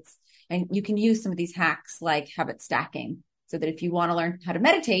Habits. And you can use some of these hacks like habit stacking so that if you want to learn how to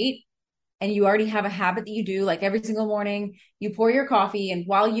meditate and you already have a habit that you do, like every single morning, you pour your coffee and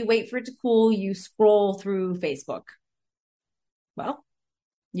while you wait for it to cool, you scroll through Facebook. Well,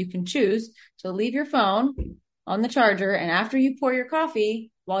 you can choose to leave your phone on the charger. And after you pour your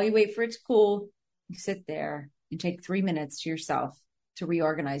coffee, while you wait for it to cool, you sit there and take 3 minutes to yourself to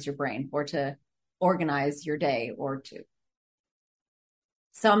reorganize your brain or to organize your day or to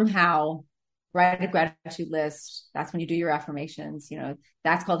somehow write a gratitude list. That's when you do your affirmations.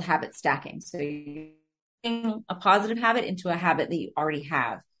 That's called habit stacking. So you bring a positive habit into a habit that you already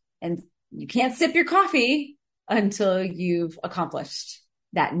have. And you can't sip your coffee until you've accomplished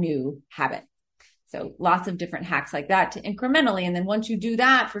that new habit. So lots of different hacks like that to incrementally. And then once you do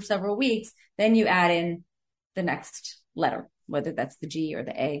that for several weeks, then you add in the next letter, whether that's the G or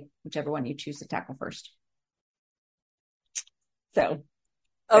the A, whichever one you choose to tackle first. So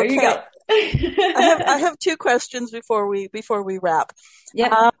there you go. I have 2 questions before we wrap.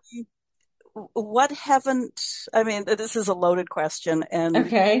 Yep. what haven't, I mean, this is a loaded question, and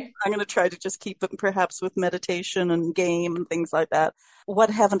Okay. I'm going to try to just keep it perhaps with meditation and game and things like that. What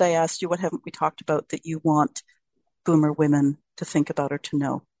haven't I asked you? What haven't we talked about that you want boomer women to think about or to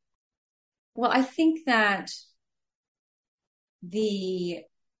know? Well, I think that the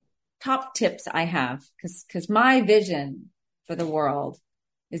top tips I have, because my vision for the world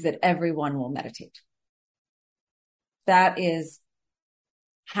is that everyone will meditate. That is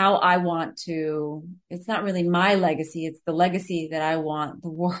how I want to, it's not really my legacy, it's the legacy that I want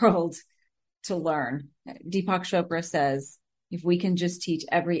the world to learn. Deepak Chopra says, if we can just teach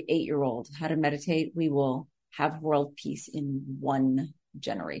every 8-year-old how to meditate, we will have world peace in 1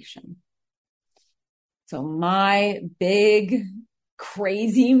 generation. So my big,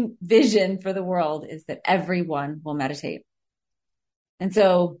 crazy vision for the world is that everyone will meditate. And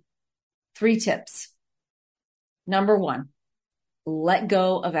so 3 tips. Number 1, let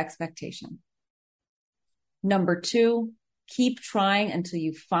go of expectation. Number 2, keep trying until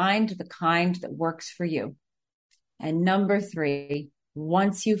you find the kind that works for you. And number 3,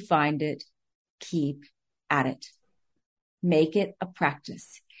 once you find it, keep at it. Make it a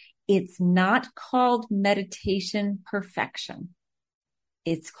practice. It's not called meditation perfection.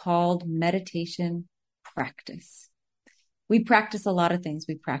 It's called meditation practice. We practice a lot of things.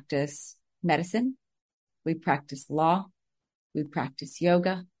 We practice medicine. We practice law. We practice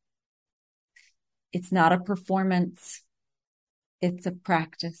yoga. It's not a performance. It's a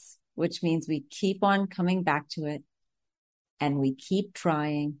practice, which means we keep on coming back to it, and we keep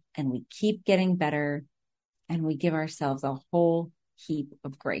trying, and we keep getting better, and we give ourselves a whole heap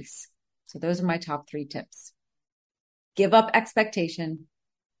of grace. So those are my top 3 tips. Give up expectation,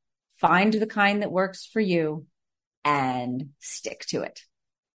 find the kind that works for you, and stick to it.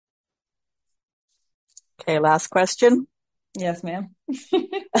 Okay, last question. Yes, ma'am.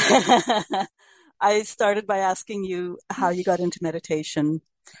 I started by asking you how you got into meditation.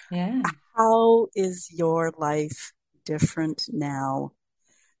 Yeah. How is your life different now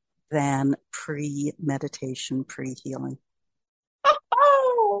than pre-meditation, pre-healing?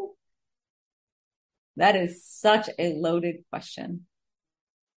 Oh, that is such a loaded question.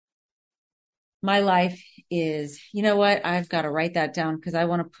 My life is, you know what? I've got to write that down because I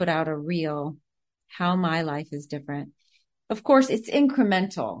want to put out a reel how my life is different. Of course, it's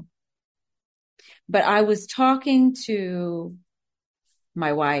incremental. But I was talking to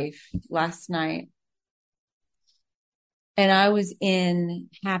my wife last night, and I was in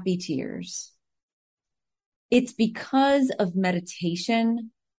happy tears. It's because of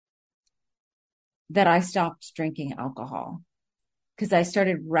meditation that I stopped drinking alcohol, because I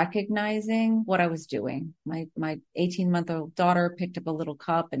started recognizing what I was doing. My 18-month-old daughter picked up a little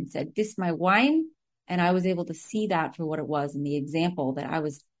cup and said, "This is my wine." And I was able to see that for what it was and the example that I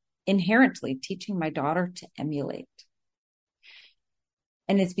was inherently teaching my daughter to emulate.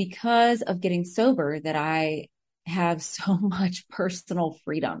 And it's because of getting sober that I have so much personal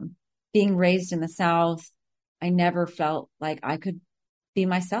freedom. Being raised in the South, I never felt like I could be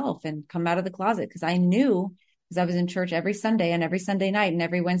myself and come out of the closet, because I knew, because I was in church every Sunday and every Sunday night and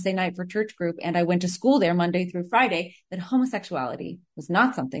every Wednesday night for church group, and I went to school there Monday through Friday, that homosexuality was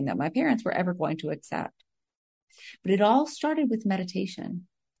not something that my parents were ever going to accept. But it all started with meditation.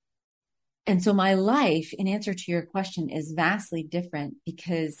 And so my life, in answer to your question, is vastly different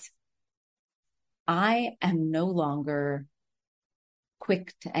because I am no longer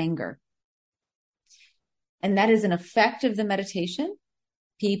quick to anger. And that is an effect of the meditation.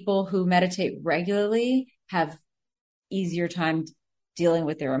 People who meditate regularly have easier time dealing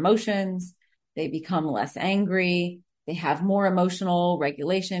with their emotions. They become less angry. They have more emotional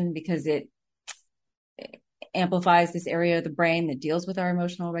regulation because it amplifies this area of the brain that deals with our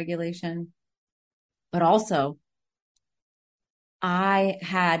emotional regulation. But also, I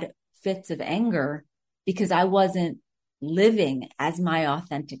had fits of anger because I wasn't living as my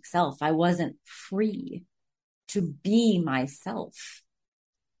authentic self. I wasn't free to be myself.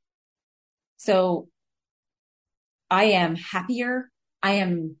 So I am happier. I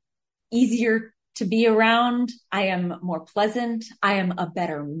am easier to be around. I am more pleasant. I am a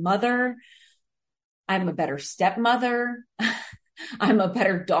better mother. I'm a better stepmother. I'm a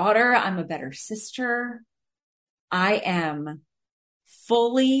better daughter. I'm a better sister. I am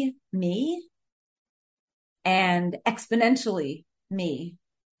fully me and exponentially me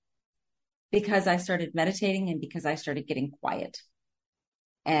because I started meditating and because I started getting quiet.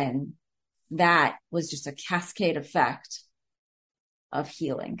 And that was just a cascade effect of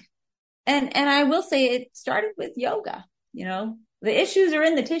healing. And I will say it started with yoga. You know, the issues are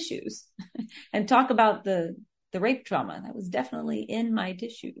in the tissues. And talk about the rape trauma. That was definitely in my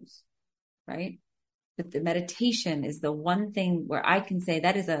tissues. right? But the meditation is the one thing where I can say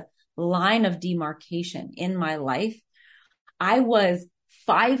that is a line of demarcation in my life. I was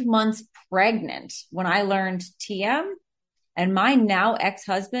 5 months pregnant when I learned TM, and my now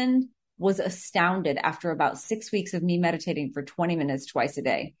ex-husband was astounded after about 6 weeks of me meditating for 20 minutes twice a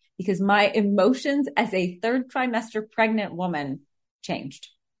day, because my emotions as a third trimester pregnant woman changed.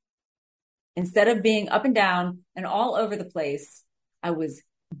 Instead of being up and down and all over the place, I was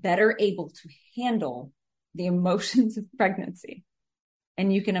better able to handle the emotions of pregnancy.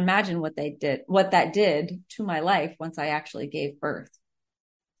 And you can imagine what that did to my life once I actually gave birth.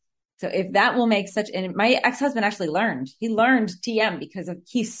 So if that will make and my ex-husband actually learned TM because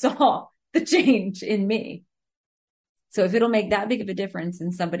he saw the change in me. So if it'll make that big of a difference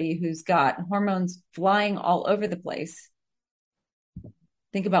in somebody who's got hormones flying all over the place,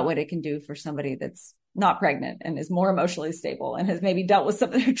 think about what it can do for somebody that's not pregnant and is more emotionally stable and has maybe dealt with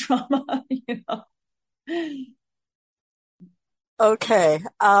some of their trauma, Okay.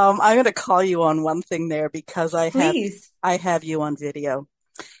 I'm going to call you on one thing there because I have you on video.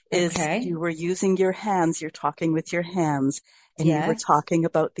 You were using your hands. You're talking with your hands, and you were talking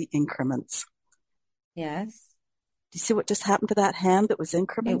about the increments. Yes. Do you see what just happened to that hand that was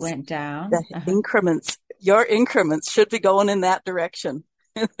increments? It went down. The increments, your increments should be going in that direction.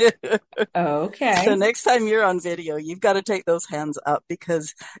 Okay. So next time you're on video, you've got to take those hands up,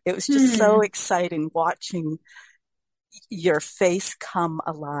 because it was just so exciting watching your face come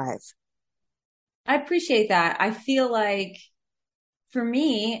alive. I appreciate that. I feel like for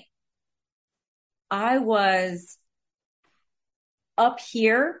me, I was up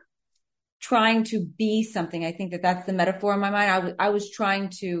here trying to be something. I think that's the metaphor in my mind. I was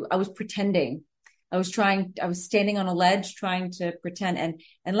pretending. I was standing on a ledge trying to pretend.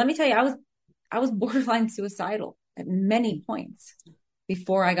 And let me tell you, I was borderline suicidal at many points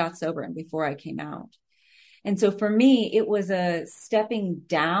before I got sober and before I came out. And so for me, it was a stepping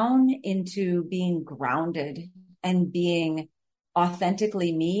down into being grounded and being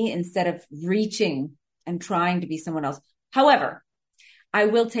authentically me instead of reaching and trying to be someone else. However, I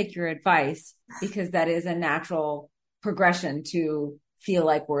will take your advice, because that is a natural progression to feel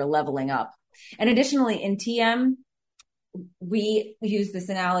like we're leveling up. And additionally, in TM, we use this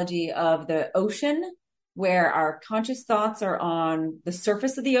analogy of the ocean, where our conscious thoughts are on the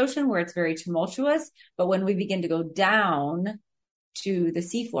surface of the ocean, where it's very tumultuous. But when we begin to go down to the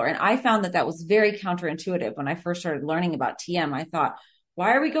seafloor, and I found that was very counterintuitive. When I first started learning about TM, I thought,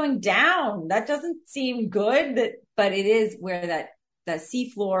 why are we going down? That doesn't seem good. But it is where that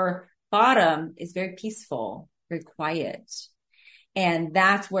seafloor bottom is very peaceful, very quiet. And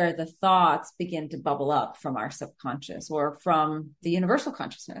that's where the thoughts begin to bubble up from our subconscious, or from the universal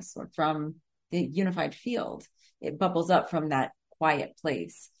consciousness, or from the unified field. It bubbles up from that quiet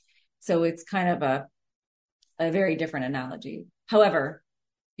place. So it's kind of a very different analogy. However,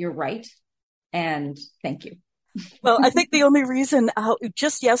 you're right. And thank you. Well, I think the only reason,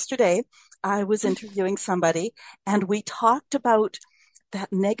 just yesterday, I was interviewing somebody, and we talked about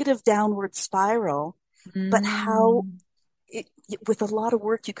that negative downward spiral, but how with a lot of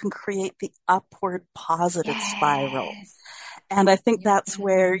work, you can create the upward positive spiral. And I think that's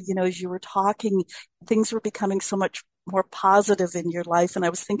where, as you were talking, things were becoming so much more positive in your life. And I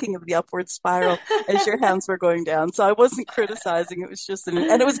was thinking of the upward spiral as your hands were going down. So I wasn't criticizing. It was just,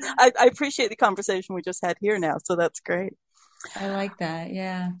 I appreciate the conversation we just had here now. So that's great. I like that.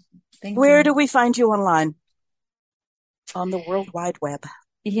 Yeah. Thank you. Where do we find you online? On the World Wide Web.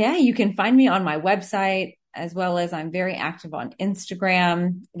 Yeah, you can find me on my website, as well as I'm very active on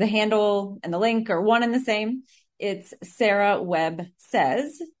Instagram. The handle and the link are one and the same. It's Sara Webb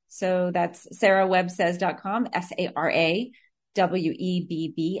Says. So that's SaraWebbSays.com, SaraWebbSays.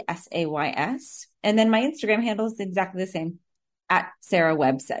 And then my Instagram handle is exactly the same, at Sara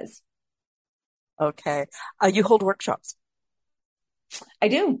Webb Says. Okay. You hold workshops? I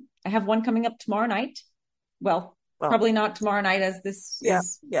do. I have one coming up tomorrow night. Well, probably not tomorrow night as this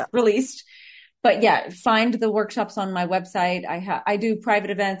is released. But yeah, find the workshops on my website. I do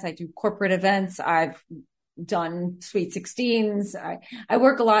private events. I do corporate events. I've done Sweet 16s. I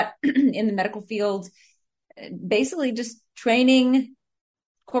work a lot in the medical field, basically just training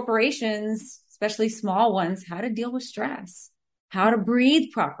corporations, especially small ones, how to deal with stress, how to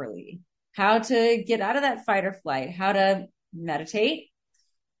breathe properly, how to get out of that fight or flight, how to meditate.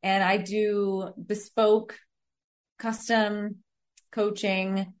 And I do bespoke custom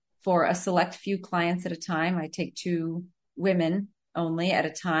coaching for a select few clients at a time. I take 2 women only at a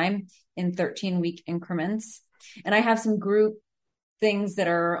time in 13-week increments. And I have some group things that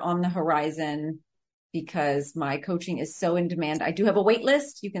are on the horizon because my coaching is so in demand. I do have a wait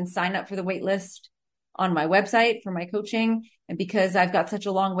list. You can sign up for the wait list on my website for my coaching. And because I've got such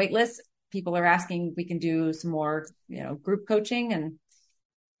a long wait list, people are asking if we can do some more, group coaching. And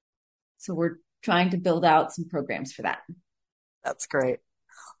so we're trying to build out some programs for that. That's great.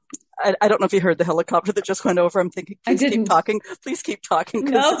 I don't know if you heard the helicopter that just went over. I'm thinking, please keep talking. Please keep talking,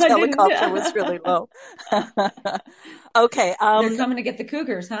 because this helicopter was really low. Okay. They're coming to get the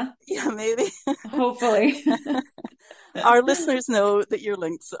cougars, huh? Yeah, maybe. Hopefully. Our listeners know that your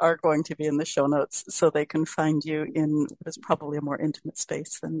links are going to be in the show notes, so they can find you in what is probably a more intimate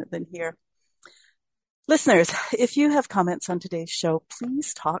space than here. Listeners, if you have comments on today's show,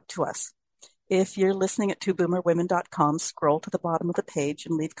 please talk to us. If you're listening at twoboomerwomen.com, scroll to the bottom of the page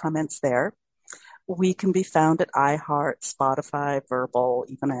and leave comments there. We can be found at iHeart, Spotify, Verbal,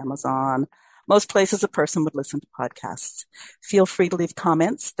 even Amazon, most places a person would listen to podcasts. Feel free to leave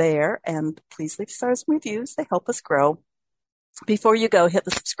comments there, and please leave stars and reviews. They help us grow. Before you go, hit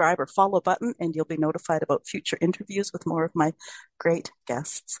the subscribe or follow button, and you'll be notified about future interviews with more of my great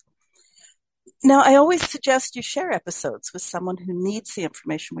guests. Now, I always suggest you share episodes with someone who needs the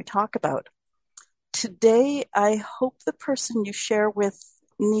information we talk about. Today, I hope the person you share with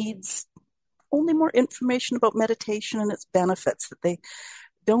needs only more information about meditation and its benefits, that they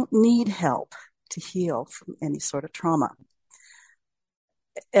don't need help to heal from any sort of trauma.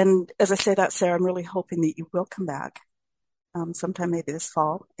 And as I say that, Sarah, I'm really hoping that you will come back sometime maybe this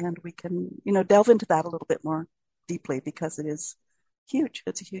fall, and we can, delve into that a little bit more deeply, because it is huge.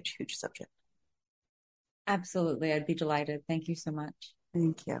 It's a huge, huge subject. Absolutely. I'd be delighted. Thank you so much.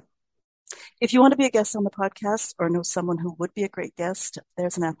 Thank you. If you want to be a guest on the podcast or know someone who would be a great guest,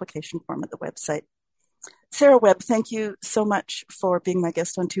 there's an application form at the website. Sara Webb, thank you so much for being my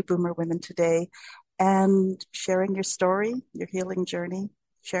guest on Two Boomer Women today and sharing your story, your healing journey,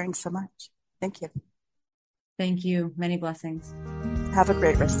 sharing so much. Thank you. Thank you. Many blessings. Have a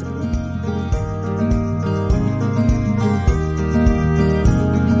great rest of the week.